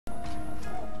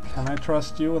Can I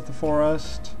trust you with the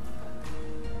forest?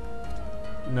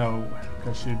 No,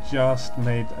 because you just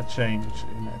made a change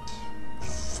in it.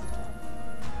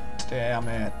 Damn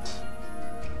it.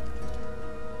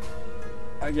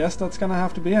 I guess that's gonna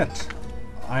have to be it.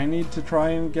 I need to try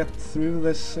and get through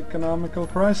this economical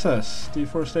crisis.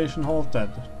 Deforestation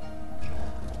halted.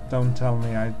 Don't tell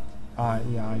me yeah,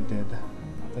 I did.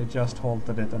 They just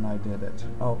halted it and I did it.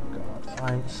 Oh god,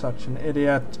 I'm such an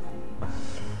idiot.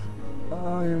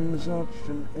 I'm such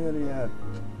an idiot.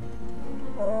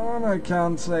 Oh, and I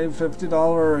can't save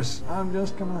 $50. I'm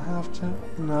just gonna have to...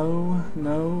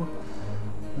 No.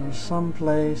 There's some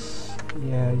place...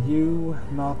 Yeah, you,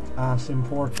 not as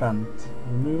important.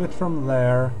 Remove it from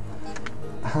there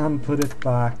and put it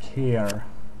back here.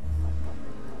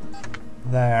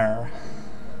 There.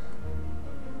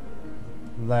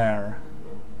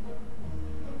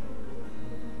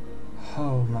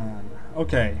 Oh man.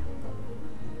 Okay.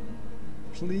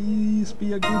 Please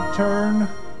be a good turn.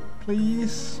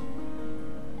 Please.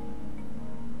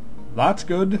 That's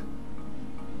good.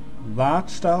 That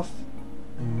stuff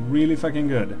really fucking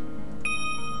good.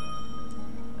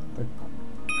 The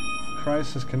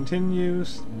crisis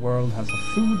continues. The world has a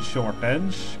food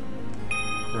shortage.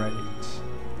 Great.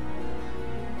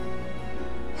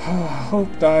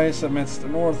 Hope dies amidst the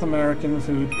North American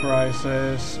food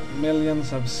crisis.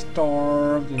 Millions have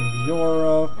starved in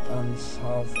Europe and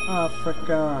South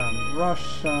Africa and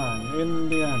Russia and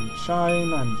India and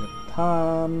China and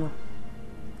Japan.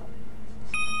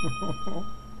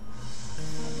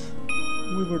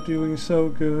 We were doing so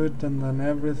good and then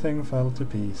everything fell to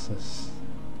pieces.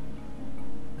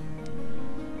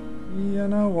 You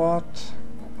know what?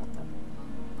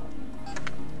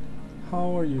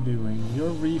 How are you doing?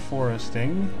 You're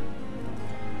reforesting.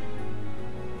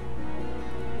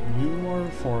 You are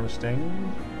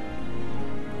foresting.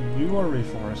 You are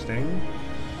reforesting.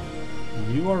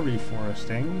 You are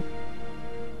reforesting.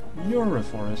 You're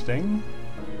reforesting.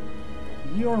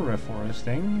 You're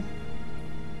reforesting.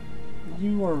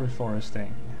 You are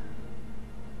reforesting.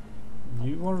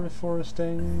 You are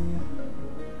reforesting.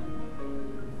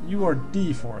 You are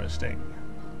deforesting.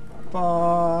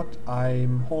 But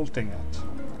I'm halting it.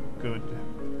 Good.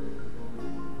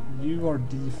 You are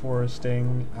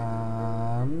deforesting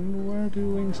and we're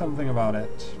doing something about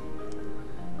it.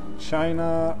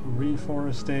 China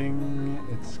reforesting.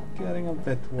 It's getting a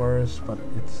bit worse, but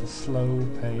it's a slow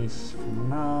pace for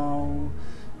now.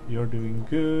 You're doing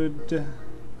good.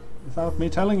 Without me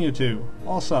telling you to.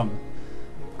 Awesome.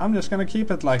 I'm just gonna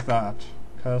keep it like that,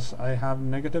 because I have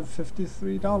negative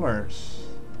 $53.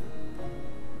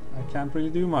 I can't really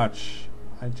do much.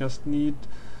 I just need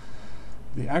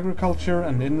the agriculture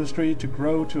and industry to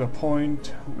grow to a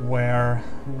point where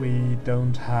we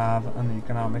don't have an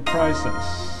economic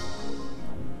crisis.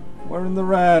 We're in the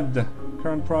red.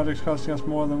 Current projects costing us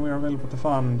more than we are available to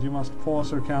fund. You must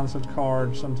pause or cancel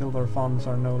cards until their funds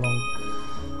are no longer...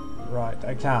 Right,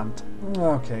 I can't.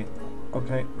 Okay.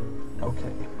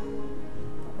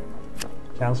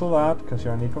 Cancel that, because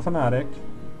you're an eco-fanatic.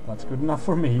 That's good enough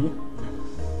for me.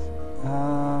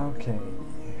 Okay.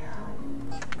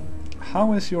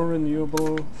 How is your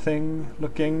renewable thing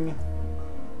looking?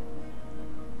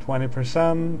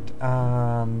 20%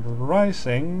 and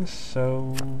rising,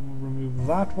 so remove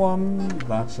that one.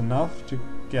 That's enough to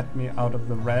get me out of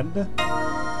the red.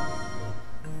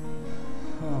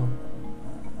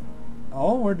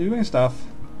 Oh, we're doing stuff.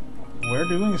 We're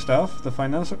doing stuff. The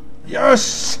financial...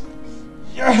 Yes!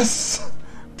 Yes!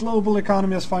 Global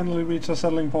economy has finally reached a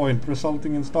settling point,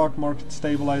 resulting in stock market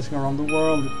stabilizing around the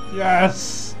world.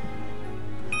 Yes!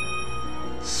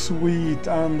 Sweet,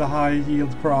 and the high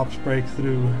yield crops break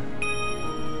through.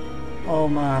 Oh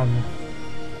man.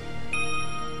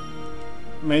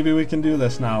 Maybe we can do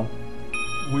this now.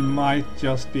 We might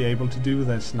just be able to do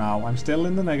this now. I'm still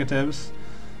in the negatives,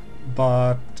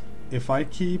 but if I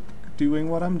keep doing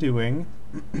what I'm doing...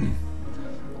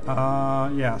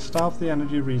 yeah, stop the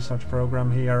energy research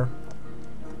program here.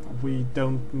 We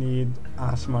don't need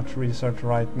as much research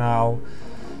right now.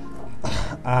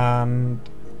 And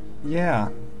yeah,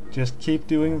 just keep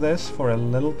doing this for a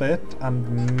little bit,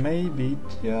 and maybe,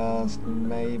 just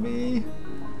maybe,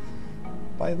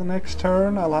 by the next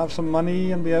turn I'll have some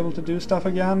money and be able to do stuff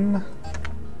again.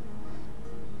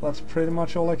 That's pretty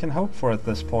much all I can hope for at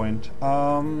this point.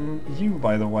 You,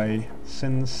 by the way,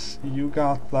 since you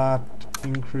got that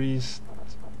increased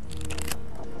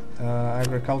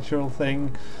agricultural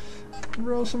thing,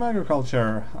 grow some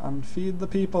agriculture and feed the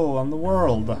people and the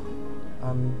world,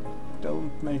 and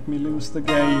don't make me lose the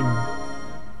game.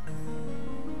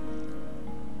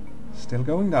 Still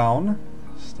going down,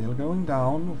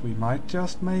 we might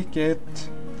just make it.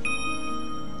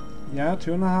 Yeah,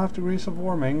 2.5 degrees of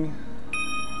warming.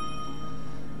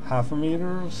 0.5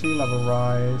 meter of sea level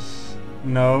rise.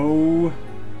 No.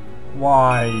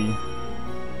 Why?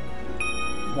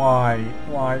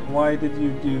 Why did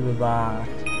you do that?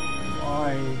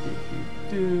 Why did you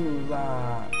do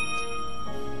that?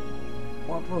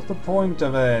 What was the point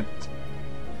of it?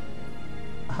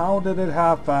 How did it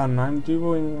happen? I'm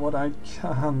doing what I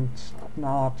can't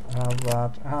not have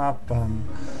that happen.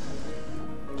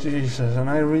 Jesus, and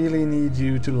I really need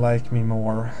you to like me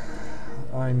more.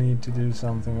 I need to do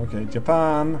something. Okay,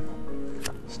 Japan.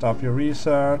 Stop your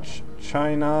research.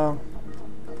 China.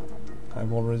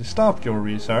 I've already stopped your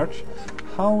research.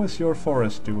 How is your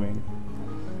forest doing?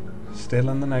 Still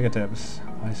in the negatives.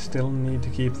 I still need to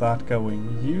keep that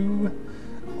going. You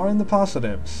are in the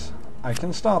positives. I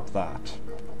can stop that.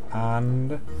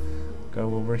 And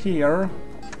go over here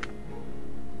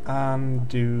and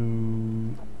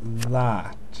do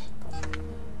that.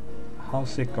 How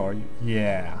sick are you?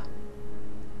 Yeah.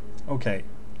 Okay,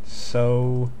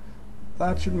 so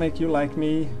that should make you like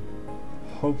me.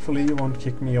 Hopefully you won't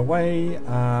kick me away,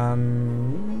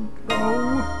 and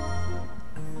go.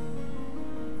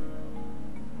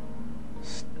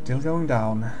 Still going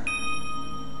down.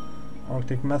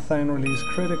 Arctic methane release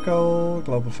critical.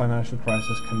 Global financial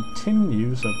crisis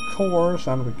continues, of course,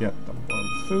 and we get the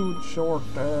world food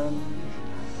shortage.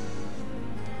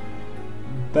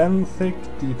 Benthic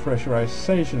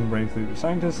depressurization breakthrough.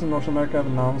 Scientists in North America have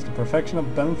announced the perfection of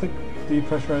benthic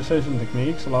depressurization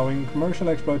techniques, allowing commercial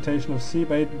exploitation of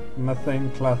seabed methane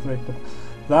clathrate.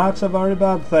 That's a very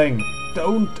bad thing.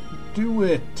 Don't do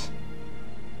it.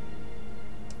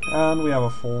 And we have a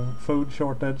full food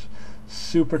shortage.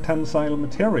 Super tensile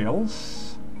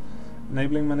materials,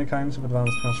 enabling many kinds of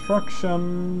advanced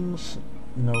constructions.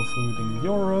 No food in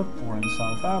Europe or in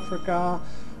South Africa.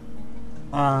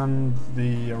 And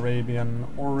the Arabian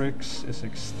oryx is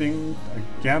extinct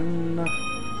again.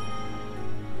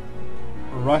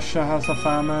 Russia has a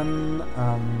famine,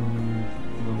 and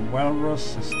the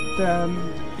walrus is dead.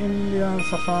 India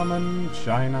has a famine.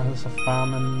 China has a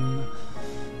famine.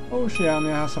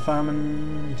 Oceania has a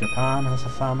famine. Japan has a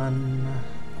famine.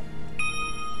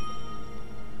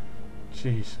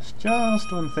 Jesus,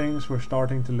 just when things were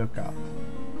starting to look up.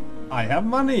 I have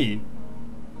money!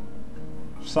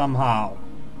 Somehow.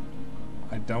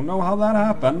 I don't know how that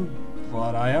happened,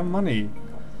 but I have money.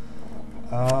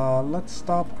 Let's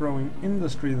stop growing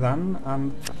industry then,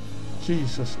 and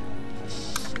Jesus,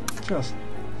 just...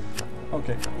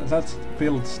 Okay, let's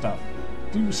build stuff.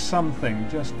 Do something,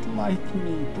 just like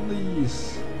me,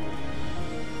 please.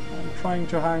 I'm trying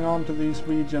to hang on to these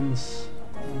regions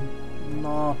and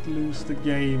not lose the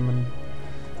game and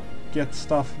get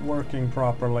stuff working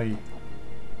properly.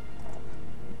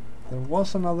 There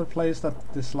was another place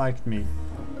that disliked me.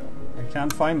 I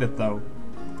can't find it though.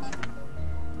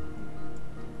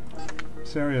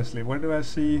 Seriously, where do I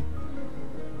see...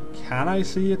 Can I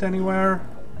see it anywhere?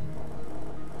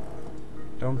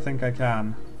 Don't think I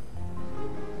can.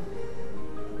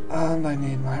 And I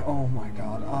need my... Oh my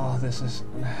god. Oh, this is...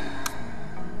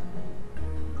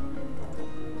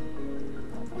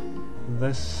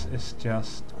 This is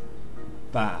just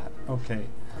bad. Okay.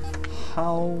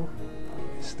 How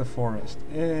is the forest?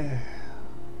 Ew.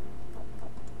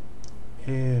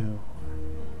 Ew.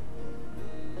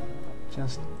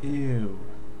 Just ew.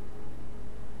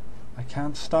 I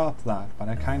can't stop that, but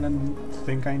I kind of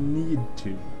think I need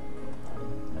to.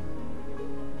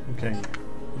 Okay.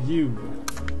 You.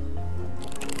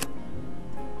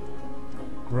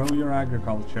 Grow your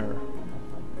agriculture.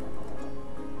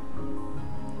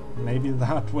 Maybe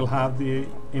that will have the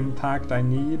impact I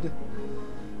need.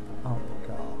 Oh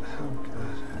god, how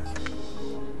good.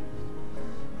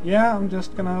 Yeah, I'm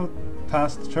just gonna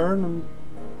pass the turn and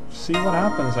see what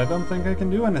happens. I don't think I can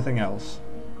do anything else.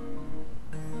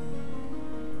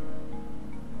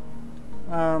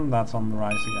 And that's on the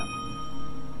rise again.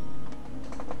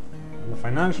 The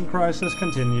financial crisis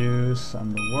continues,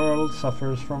 and the world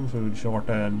suffers from food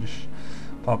shortage.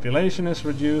 Population is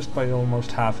reduced by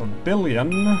almost 500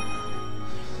 million,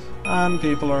 and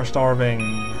people are starving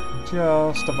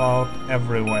just about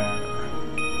everywhere.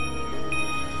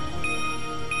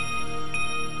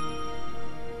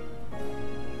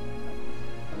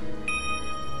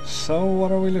 So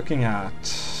what are we looking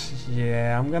at?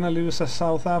 Yeah, I'm gonna lose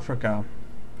South Africa.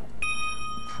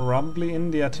 Probably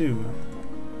India too.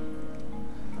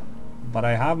 But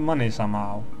I have money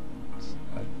somehow.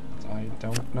 I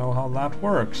don't know how that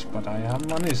works, but I have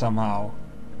money somehow.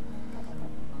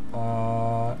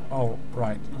 Oh,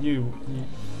 right. You.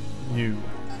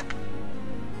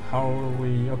 How are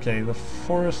we... Okay, the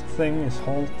forest thing is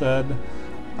halted.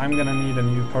 I'm gonna need a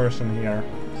new person here.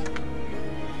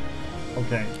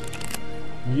 Okay.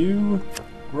 You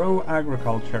grow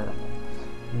agriculture.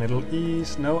 Middle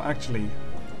East, no, actually.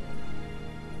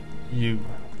 You.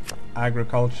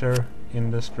 Agriculture,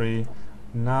 industry.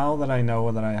 Now that I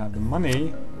know that I have the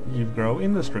money, you grow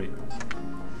industry.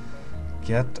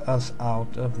 Get us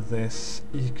out of this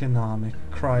economic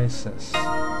crisis.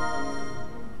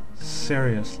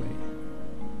 Seriously.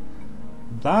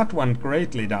 That went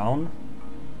greatly down.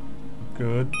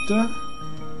 Good.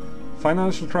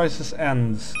 Financial crisis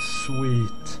ends.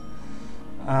 Sweet.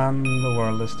 And the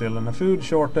world is still in a food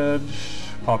shortage.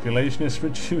 Population is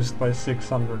reduced by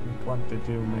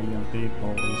 622 million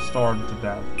people, starved to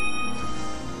death.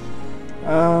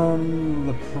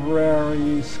 The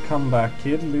prairie's comeback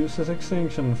kid loses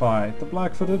extinction fight. The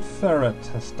black-footed ferret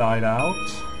has died out.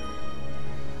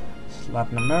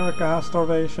 Latin America has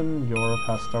starvation, Europe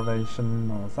has starvation,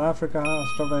 North Africa has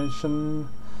starvation,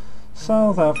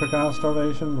 South Africa has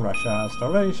starvation, Russia has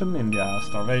starvation, India has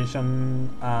starvation,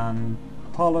 and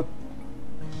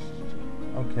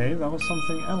okay, that was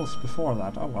something else before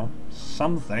that. Oh well,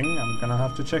 something. I'm gonna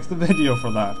have to check the video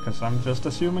for that, because I'm just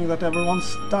assuming that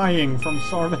everyone's dying from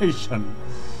starvation.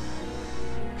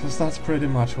 Because that's pretty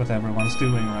much what everyone's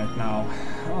doing right now.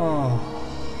 Oh.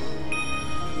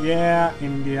 Yeah,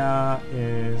 India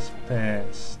is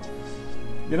pissed.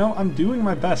 You know, I'm doing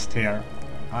my best here.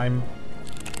 I'm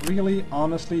really,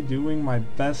 honestly doing my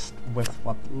best with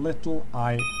what little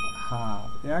I have.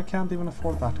 Yeah, I can't even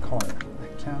afford that card. I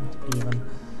can't even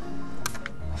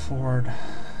afford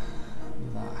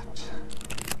that.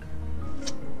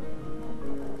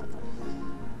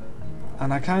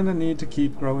 And I kinda need to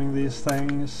keep growing these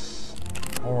things.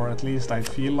 Or at least I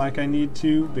feel like I need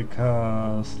to,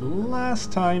 because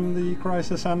last time the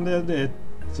crisis ended, it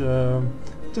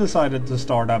decided to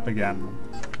start up again.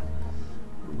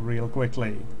 Real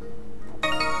quickly.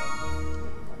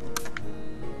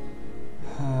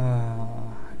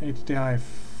 HDI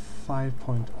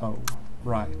 5.0.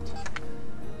 Right.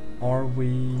 Are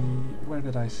we... Where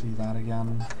did I see that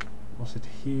again? Was it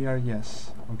here?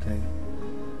 Yes. Okay.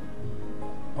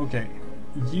 Okay.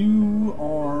 You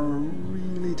are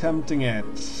really tempting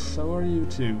it. So are you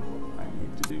too. I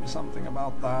need to do something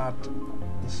about that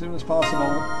as soon as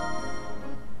possible.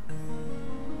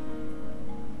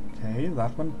 Okay,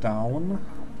 that went down.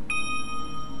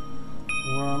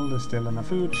 World is still in a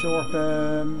food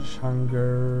shortage.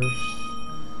 Hungers.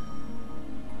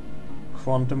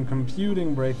 Quantum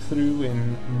computing breakthrough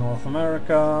in North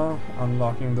America.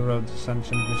 Unlocking the road to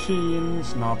sentient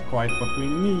machines. Not quite what we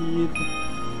need.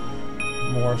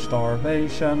 More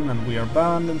starvation, and we are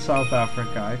banned in South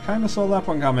Africa. I kinda saw that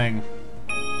one coming.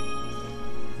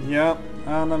 Yeah,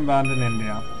 and I'm banned in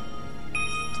India.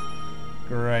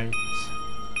 Great.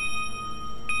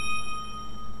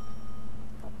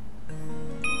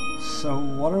 So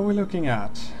what are we looking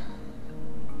at?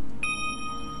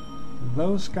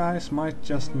 Those guys might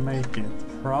just make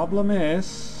it. Problem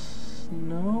is...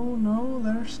 No,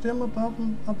 they're still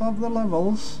above the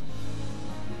levels.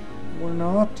 We're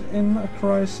not in a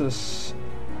crisis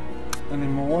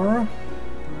anymore,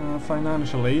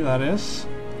 financially, that is.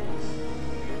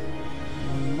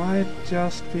 We might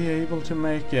just be able to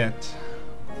make it.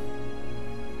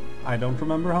 I don't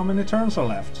remember how many turns are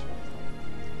left.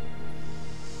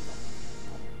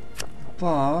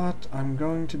 But I'm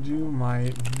going to do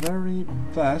my very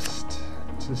best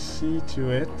to see to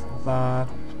it that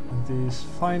these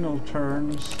final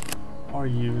turns are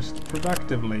used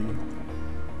productively.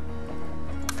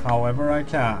 However I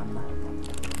can.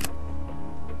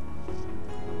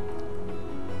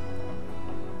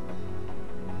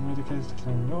 Medicates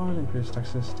declaring oil, increase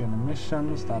toxicity and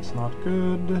emissions, that's not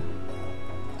good.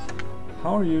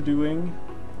 How are you doing?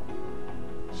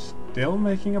 Still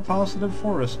making a positive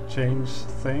forest change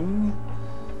thing?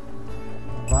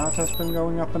 That has been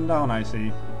going up and down, I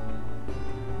see.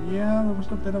 Yeah, there was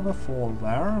a bit of a fall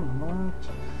there, but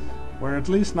we're at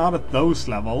least not at those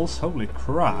levels. Holy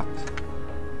crap.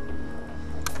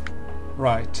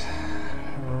 Right.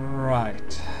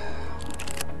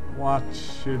 What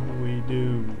should we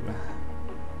do?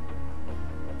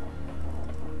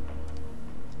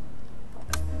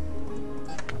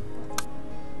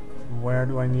 Where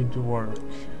do I need to work?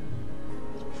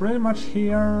 Pretty much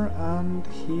here and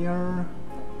here,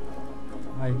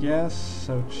 I guess.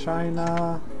 So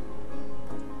China.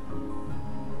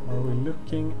 Are we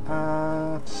looking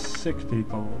at sick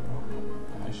people?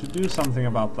 I should do something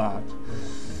about that.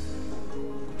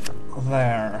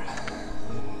 There.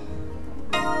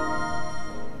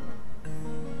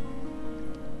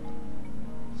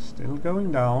 Still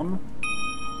going down.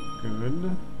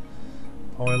 Good.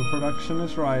 Oil production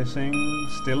is rising.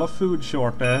 Still a food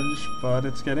shortage, but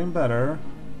it's getting better.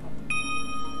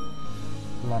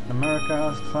 Latin America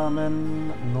has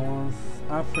famine. North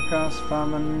Africa has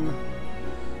famine.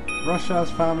 Russia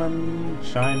has famine.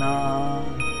 China.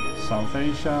 South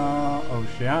Asia.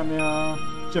 Oceania.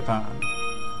 Japan.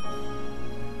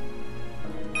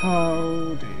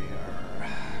 Oh dear.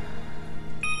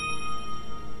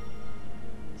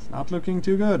 It's not looking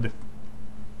too good.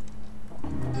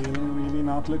 Really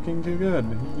not looking too good.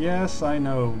 Yes, I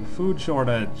know. Food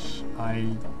shortage.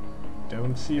 I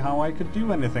don't see how I could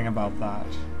do anything about that.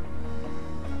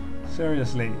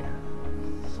 Seriously.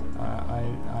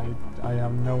 I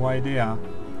have no idea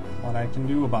what I can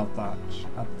do about that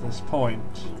at this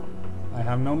point. I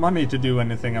have no money to do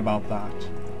anything about that.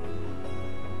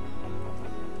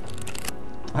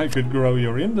 I could grow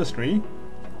your industry.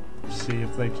 See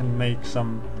if they can make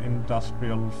some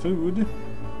industrial food.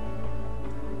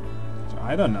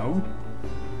 I don't know.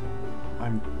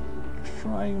 I'm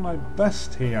trying my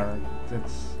best here.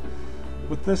 It's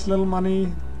with this little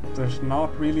money, there's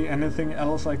not really anything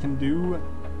else I can do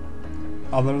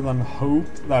other than hope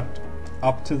that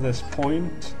up to this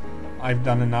point I've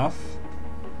done enough.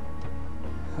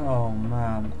 Oh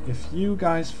man, if you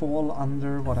guys fall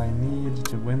under what I need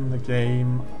to win the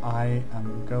game, I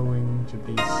am going to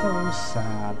be so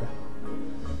sad.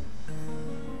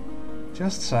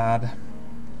 Just sad.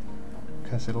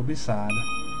 Because it'll be sad.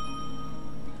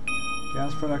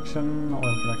 Gas production, oil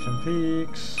production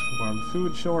peaks, world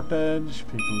food shortage,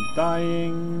 people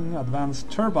dying, advanced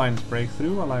turbines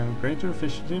breakthrough allowing greater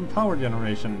efficiency in power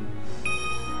generation.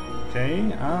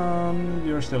 Okay, and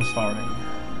you're still starving.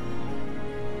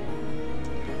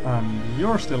 And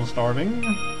you're still starving.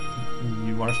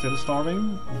 You are still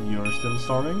starving. You're still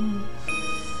starving.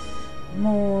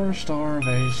 More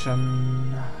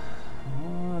starvation.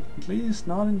 At least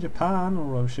not in Japan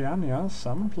or Oceania.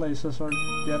 Some places are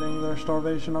getting their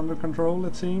starvation under control,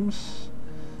 it seems.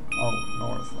 Oh,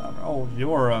 North. Oh,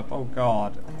 Europe. Oh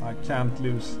god. I can't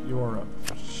lose Europe.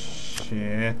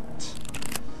 Shit.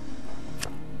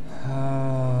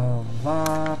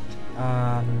 That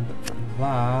and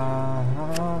that.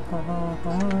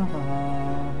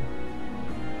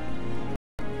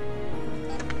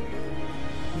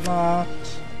 That.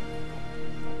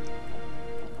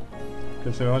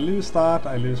 Because if I lose that,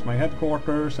 I lose my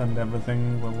headquarters and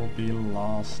everything will be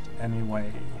lost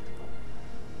anyway.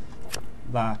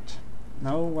 That.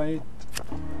 No, wait.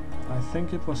 I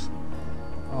think it was...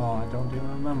 Oh, I don't even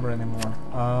remember anymore.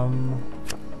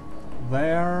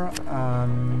 There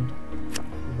and...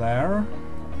 there?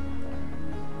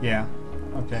 Yeah.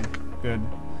 Okay, good.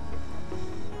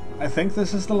 I think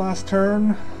this is the last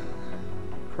turn.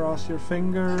 Cross your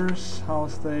fingers.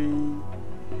 How's they...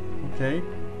 Okay.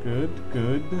 Good,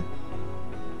 good.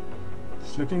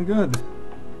 It's looking good.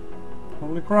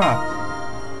 Holy crap.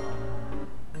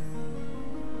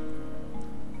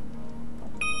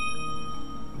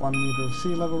 One meter of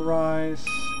sea level rise,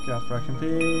 gas production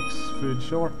peaks, food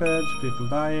shortage, people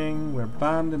dying, we're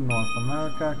banned in North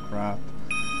America, crap.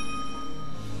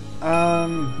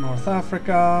 And North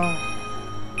Africa.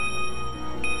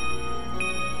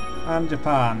 And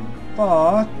Japan.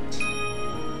 But...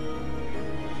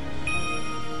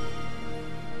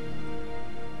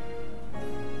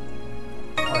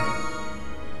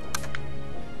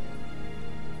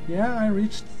 yeah, I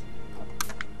reached...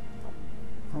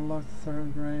 Unlock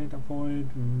third grade, avoid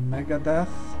mega death.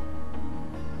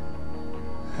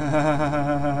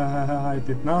 I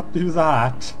did not do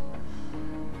that.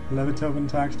 Levy token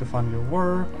tax to fund your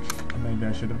work. Maybe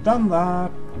I should have done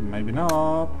that. Maybe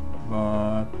not.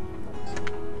 But...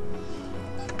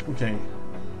 okay.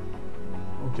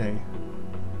 Okay.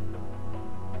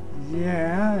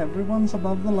 Yeah, everyone's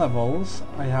above the levels.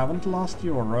 I haven't lost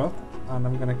Europe. And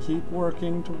I'm gonna keep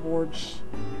working towards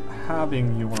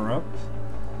having Europe.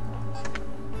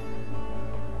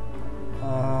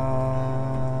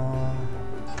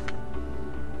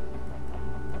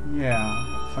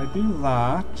 Yeah, if I do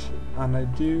that, and I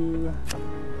do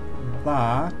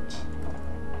that,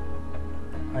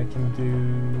 I can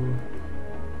do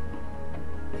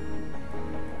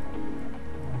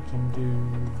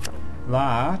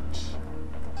that.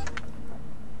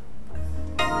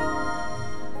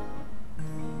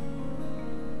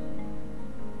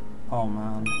 Oh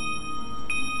man.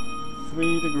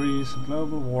 3 degrees of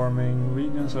global warming,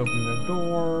 regions open their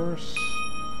doors.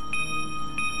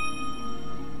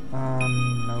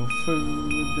 No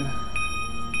food.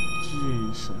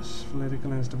 Jesus.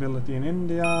 Political instability in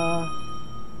India.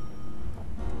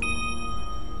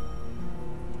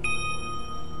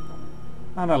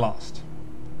 And I lost.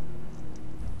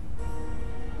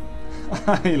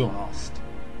 I lost.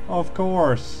 Of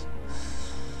course.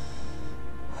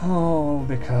 Oh,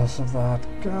 because of that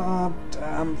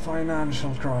goddamn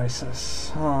financial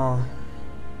crisis.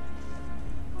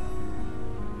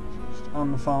 Just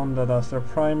unfounded as their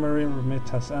primary remit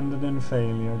has ended in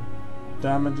failure.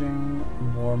 Damaging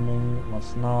warming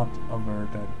was not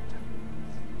averted.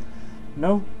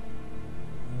 Nope.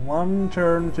 One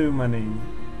turn too many.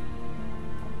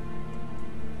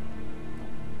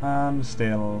 And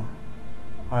still,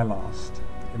 I lost.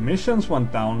 Emissions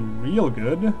went down real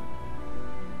good.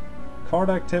 Card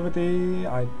activity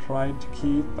I tried to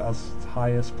keep as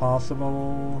high as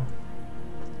possible.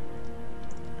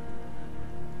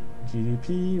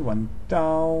 GDP went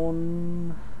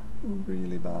down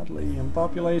really badly, and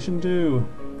population too.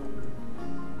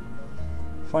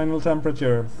 Final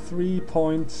temperature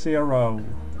 3.0.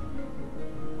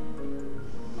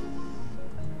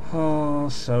 Oh,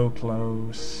 so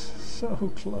close.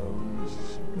 So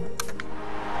close.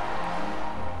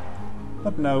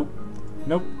 But no.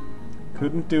 Nope.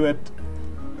 Couldn't do it.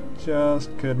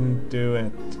 Just couldn't do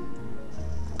it.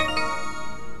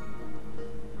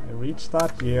 I reached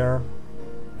that year.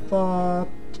 But...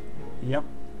 yep.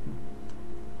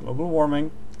 Global warming.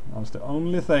 That was the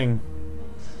only thing.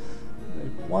 The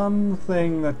one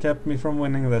thing that kept me from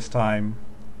winning this time.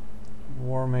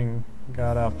 Warming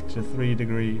got up to 3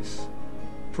 degrees.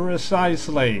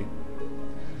 Precisely!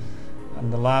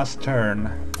 And the last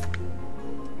turn.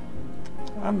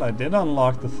 And I did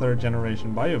unlock the 3rd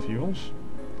generation biofuels.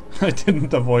 I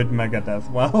didn't avoid Megadeth.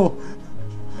 Well,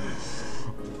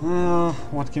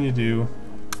 what can you do?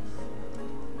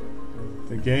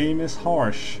 The game is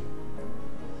harsh.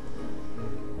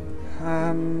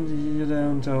 And you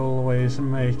don't always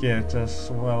make it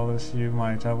as well as you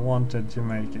might have wanted to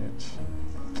make it.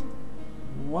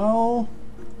 Well,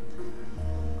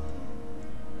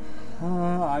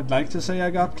 I'd like to say I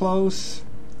got close.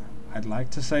 I'd like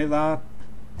to say that.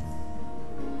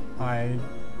 I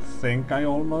think I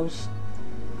almost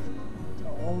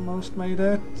made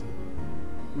it.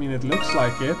 I mean, it looks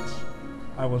like it.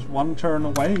 I was 1 turn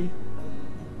away.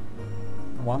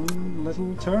 1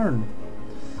 little turn.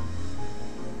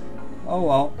 Oh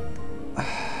well.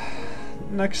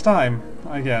 Next time,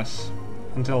 I guess.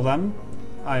 Until then,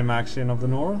 I'm Acciyn of the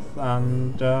North,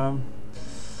 and the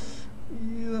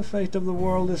fate of the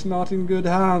world is not in good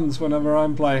hands whenever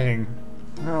I'm playing.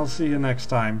 I'll see you next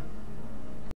time.